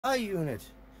Hi, unit.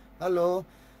 Hello.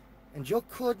 And your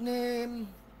code name?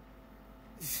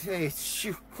 Say,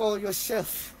 you call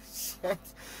yourself that?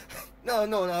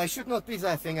 No, I should not be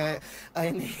laughing.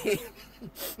 I'm a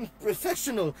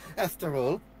professional, after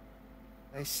all.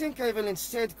 I think I will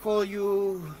instead call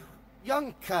you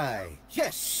Young Kai.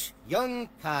 Yes, Young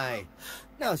Kai.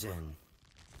 Now then.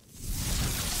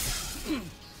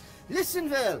 Listen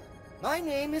well. My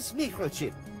name is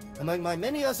Microchip. Among my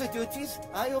many other duties,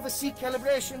 I oversee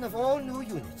calibration of all new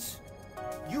units.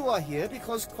 You are here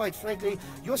because, quite frankly,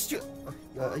 your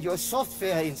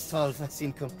software install was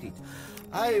incomplete.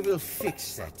 I will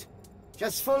fix that.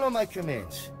 Just follow my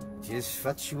commands. It is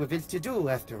what you were built to do,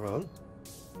 after all.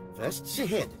 First, the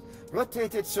head.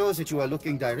 Rotate it so that you are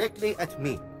looking directly at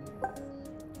me.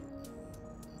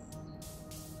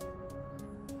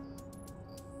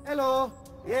 Hello.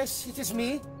 Yes, it is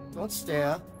me. Don't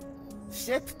stare.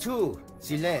 Step 2,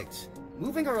 the legs.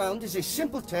 Moving around is a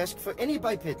simple task for any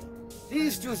bipedal.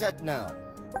 Please do that now.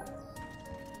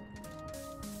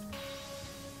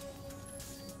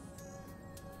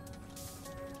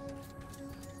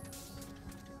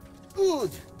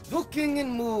 Good. Looking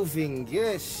and moving.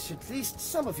 Yes, at least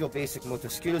some of your basic motor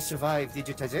skills survive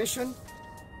digitization.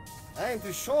 Time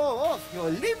to show off your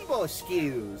limbo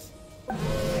skills.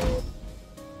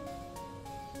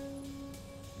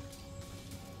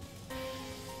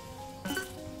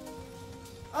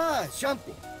 Ah,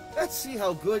 jumping. Let's see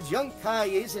how good young Kai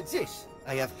is at this.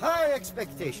 I have high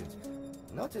expectations.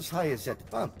 Not as high as that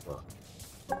bump, though.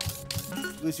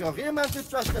 Use your rear-mounted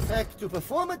thruster pack to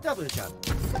perform a double jump.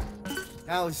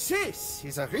 Now this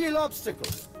is a real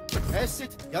obstacle. To pass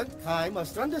it, young Kai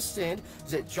must understand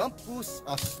that jump boosts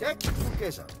are stacked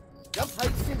together. Jump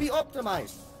height can be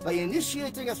optimized by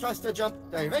initiating a thruster jump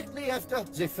directly after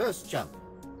the first jump.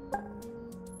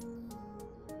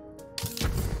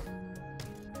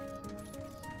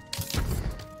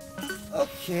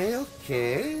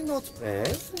 Okay, not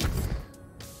bad.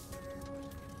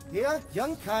 Here,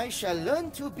 young Kai shall learn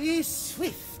to be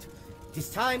swift. It is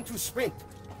time to sprint.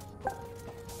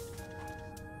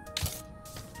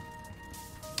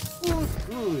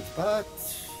 Good, but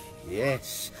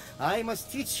yes, I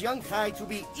must teach young Kai to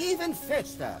be even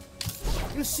faster.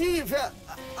 You see,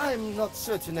 I'm not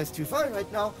certain as to why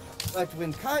right now, but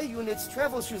when Kai units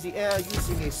travel through the air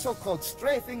using a so-called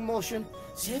strafing motion,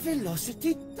 their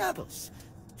velocity doubles.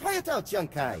 Try it out, young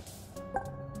Kai.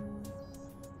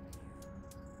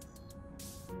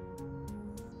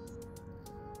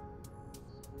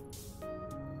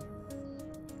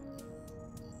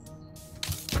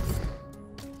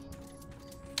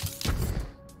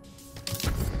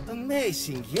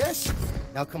 Amazing, yes?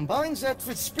 Now combine that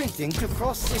with sprinting to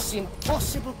cross this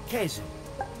impossible chasm.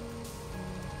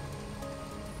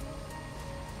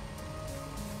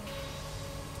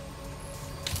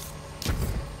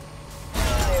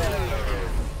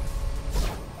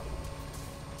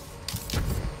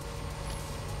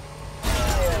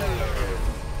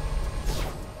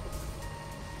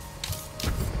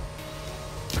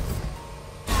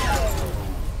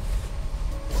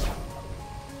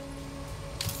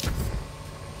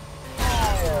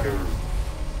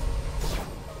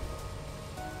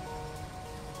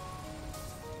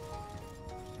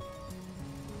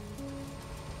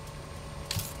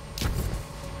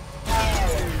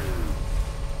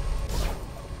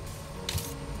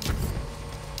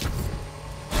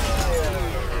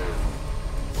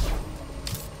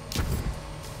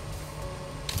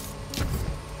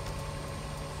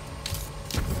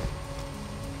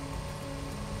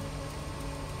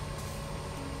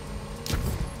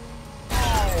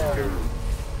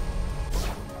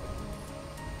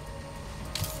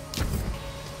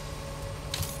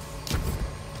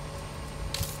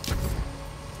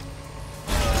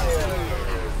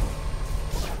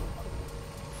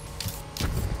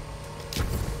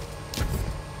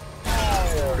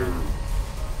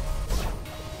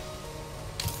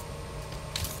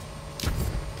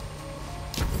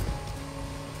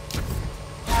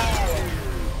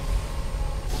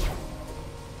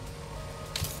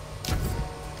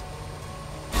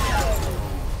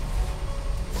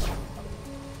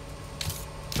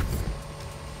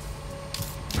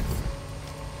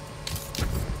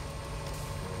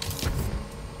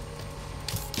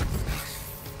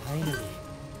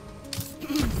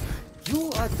 You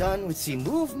are done with the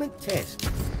movement test.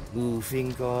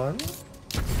 Moving on.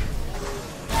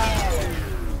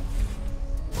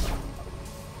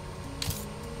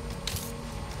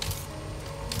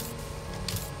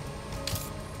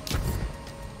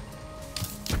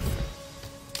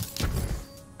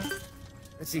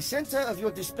 At the center of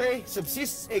your display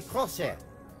subsists a crosshair.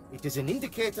 It is an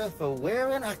indicator for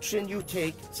where an action you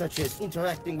take, such as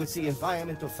interacting with the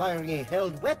environment or firing a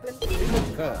held weapon,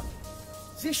 will occur.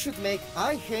 This should make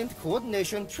eye-hand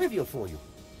coordination trivial for you.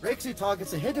 Break the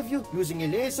targets ahead of you using a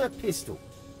laser pistol.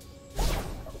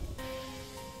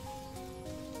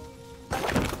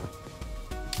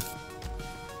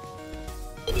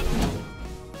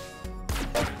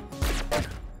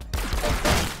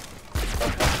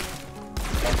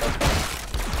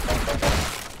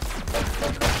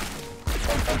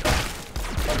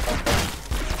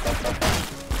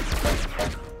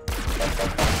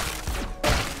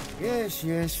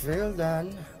 Yes, well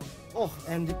done. Oh,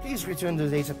 and please return the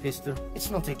laser pistol. It's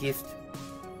not a gift.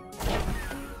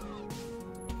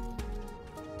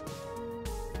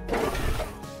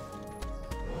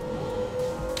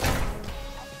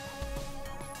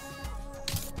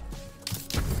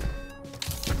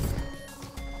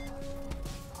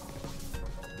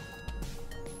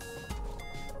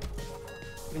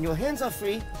 When your hands are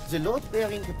free, the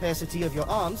load-bearing capacity of your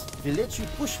arms will let you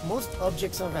push most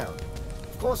objects around.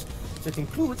 Of course, that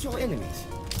includes your enemies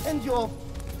and your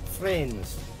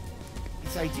friends.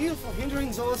 It's ideal for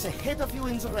hindering those ahead of you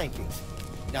in the rankings.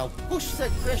 Now push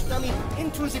that crash dummy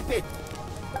into the pit.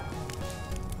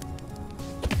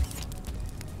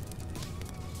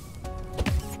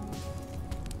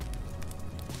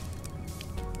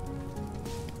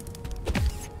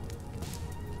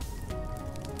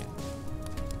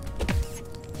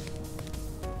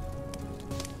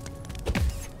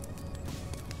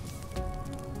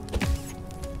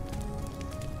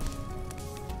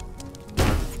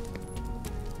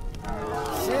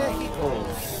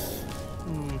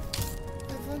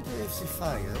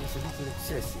 Fire is a little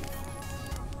excessive.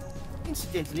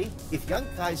 Incidentally, if Young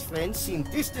Kai's friends seem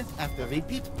distant after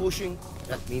repeat pushing,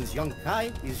 that means Young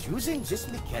Kai is using this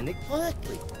mechanic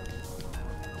correctly.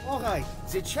 Alright,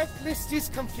 the checklist is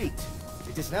complete.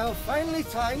 It is now finally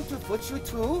time to put you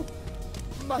to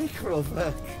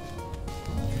MicroWorks.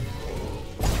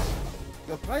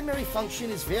 Your primary function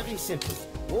is very simple.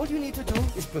 All you need to do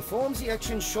is perform the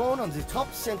actions shown on the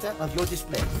top center of your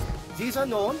display. These are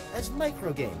known as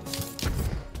microgames.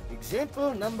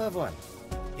 Example number 1.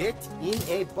 Get in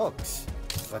a box.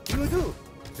 What do you do?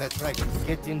 That's right,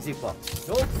 get in the box.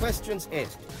 No questions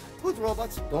asked. Good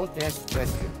robots don't ask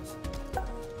questions.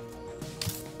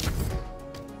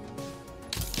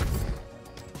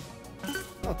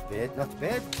 Not bad, not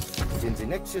bad. In the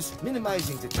Nexus,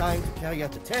 minimizing the time to carry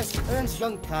out the task earns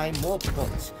Young Kai more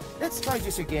points. Let's try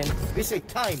this again with a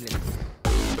time limit.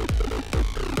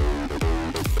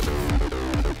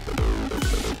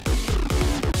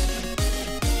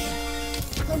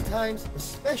 Sometimes a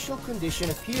special condition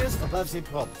appears above the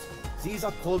prompt. These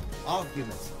are called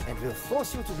arguments and will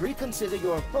force you to reconsider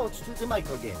your approach to the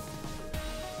microgame.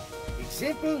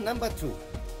 Example number 2.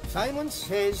 Simon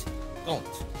says,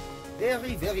 don't.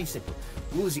 Very, very simple.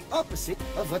 Do the opposite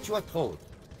of what you are told.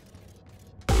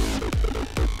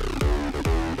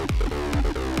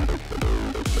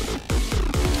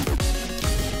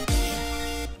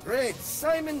 Great,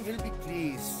 Simon will be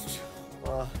pleased.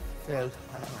 Well,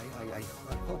 I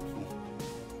hope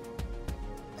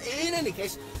he... In any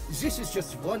case, this is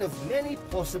just one of many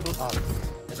possible arguments.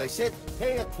 As I said,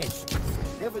 pay attention.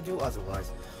 Never do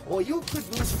otherwise, or you could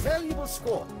lose valuable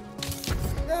score.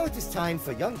 Now it is time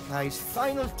for Young Kai's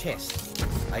final test.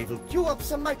 I will queue up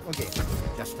some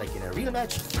microgames. Just like in a real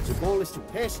match, the goal is to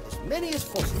pass as many as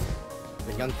possible.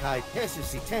 When Young Kai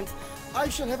passes the 10th, I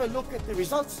shall have a look at the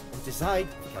results and decide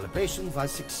if calibration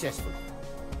was successful.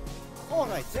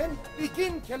 Alright then,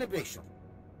 begin calibration.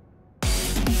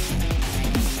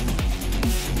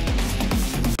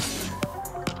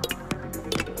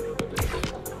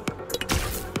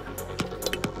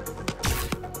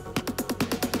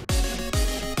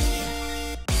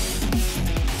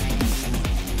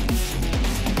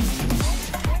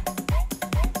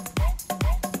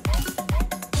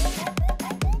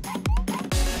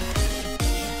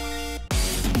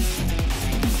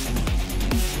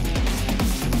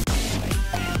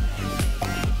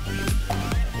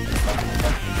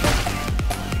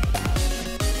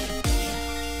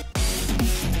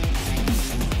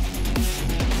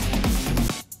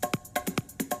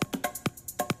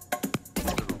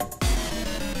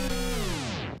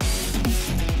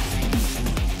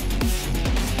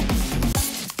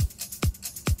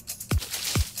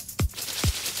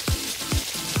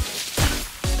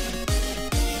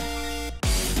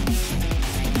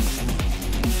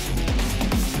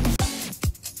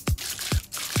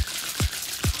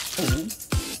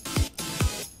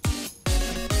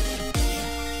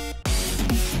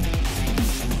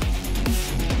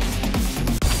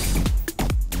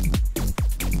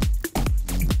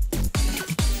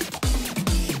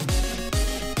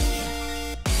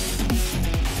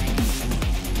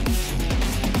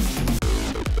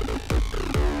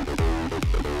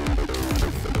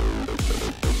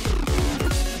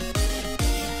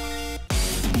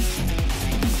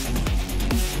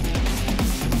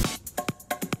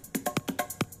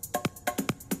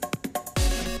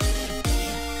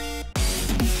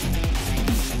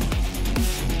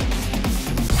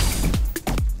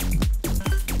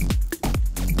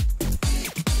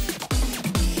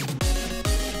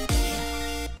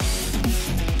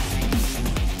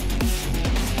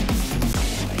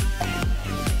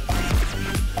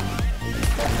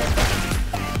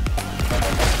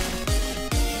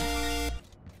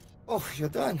 you're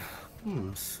done.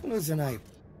 Sooner than I...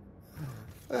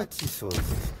 30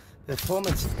 soldiers.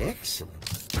 Performance excellent.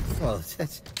 Oh,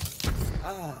 that's...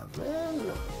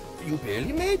 well... You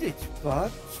barely made it,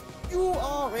 but you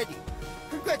are ready.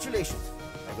 Congratulations.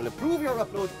 I will approve your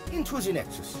upload into the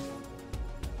Nexus.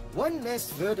 One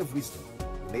last word of wisdom.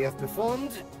 You may have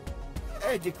performed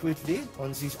adequately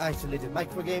on these isolated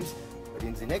microgames, but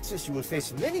in the Nexus you will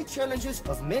face many challenges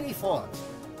of many forms.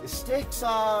 The stakes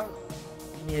are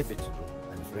inevitable,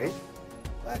 I'm afraid.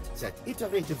 But that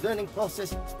iterative learning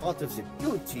process is part of the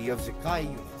beauty of the Kai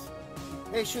units.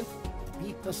 Be patient and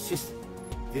be persistent.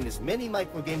 Win as many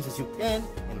microgames as you can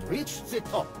and reach the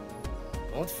top.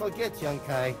 Don't forget, young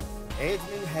Kai,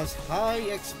 Admin has high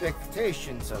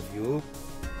expectations of you.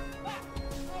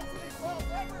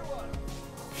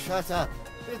 Shut up.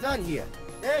 We're done here.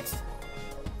 Next!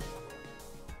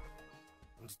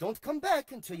 And don't come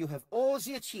back until you have all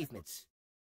the achievements.